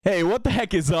Hey, what the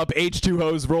heck is up,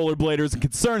 H2Os, rollerbladers, and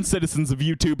concerned citizens of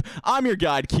YouTube? I'm your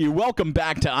guide, Q. Welcome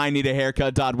back to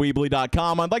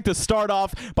IneedAhaircut.weebly.com. I'd like to start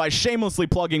off by shamelessly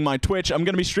plugging my Twitch. I'm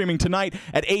going to be streaming tonight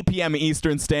at 8 p.m.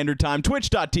 Eastern Standard Time,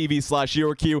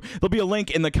 twitch.tv/YourQ. There'll be a link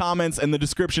in the comments and the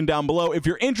description down below. If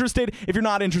you're interested, if you're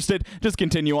not interested, just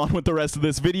continue on with the rest of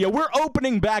this video. We're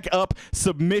opening back up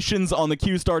submissions on the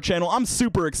Cuestar channel. I'm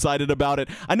super excited about it.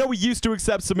 I know we used to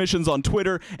accept submissions on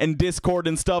Twitter and Discord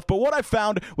and stuff, but what I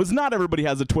found was not everybody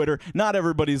has a Twitter, not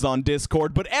everybody's on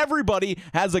Discord, but everybody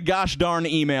has a gosh darn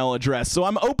email address. So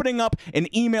I'm opening up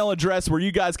an email address where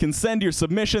you guys can send your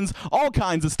submissions, all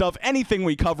kinds of stuff, anything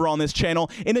we cover on this channel,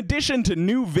 in addition to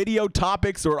new video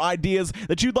topics or ideas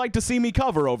that you'd like to see me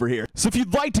cover over here. So if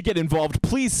you'd like to get involved,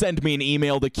 please send me an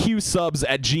email to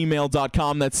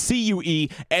cuesubs@gmail.com. That's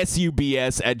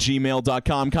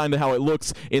cuesubs@gmail.com, kind of how it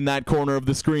looks in that corner of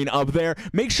the screen up there.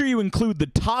 Make sure you include the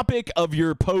topic of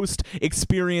your post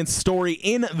experience story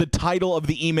in the title of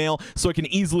the email so I can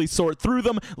easily sort through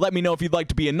them. Let me know if you'd like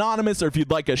to be anonymous or if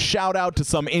you'd like a shout out to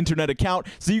some internet account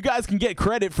so you guys can get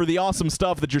credit for the awesome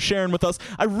stuff that you're sharing with us.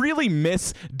 I really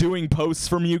miss doing posts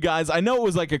from you guys. I know it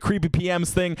was like a Creepy PMs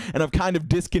thing and I've kind of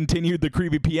discontinued the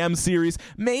Creepy PM series.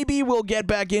 Maybe we'll get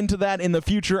back into that in the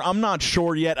future. I'm not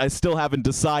sure yet. I still haven't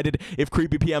decided if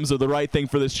Creepy PMs are the right thing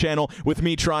for this channel with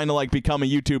me trying to like become a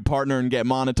YouTube partner and get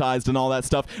monetized and all that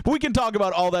stuff. But we can talk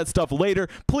about all that stuff later.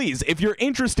 Please, if you're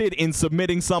interested in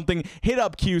submitting something, hit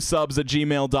up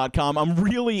cuesubs@gmail.com. I'm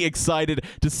really excited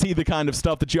to see the kind of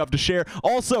stuff that you have to share.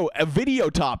 Also, video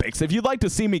topics. If you'd like to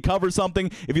see me cover something,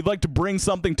 if you'd like to bring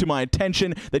something to my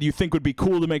attention that you think would be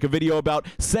cool to make a video about,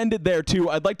 send it there too.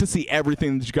 I'd like to see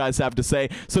everything that you guys have to say.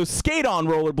 So skate on,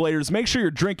 rollerbladers. Make sure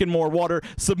you're drinking more water.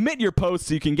 Submit your posts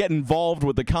so you can get involved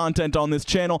with the content on this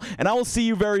channel, and I will see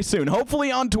you very soon.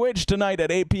 Hopefully on Twitch tonight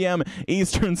at 8 p.m.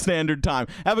 Eastern Standard Time.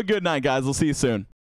 Have a good night, guys. We'll see you soon.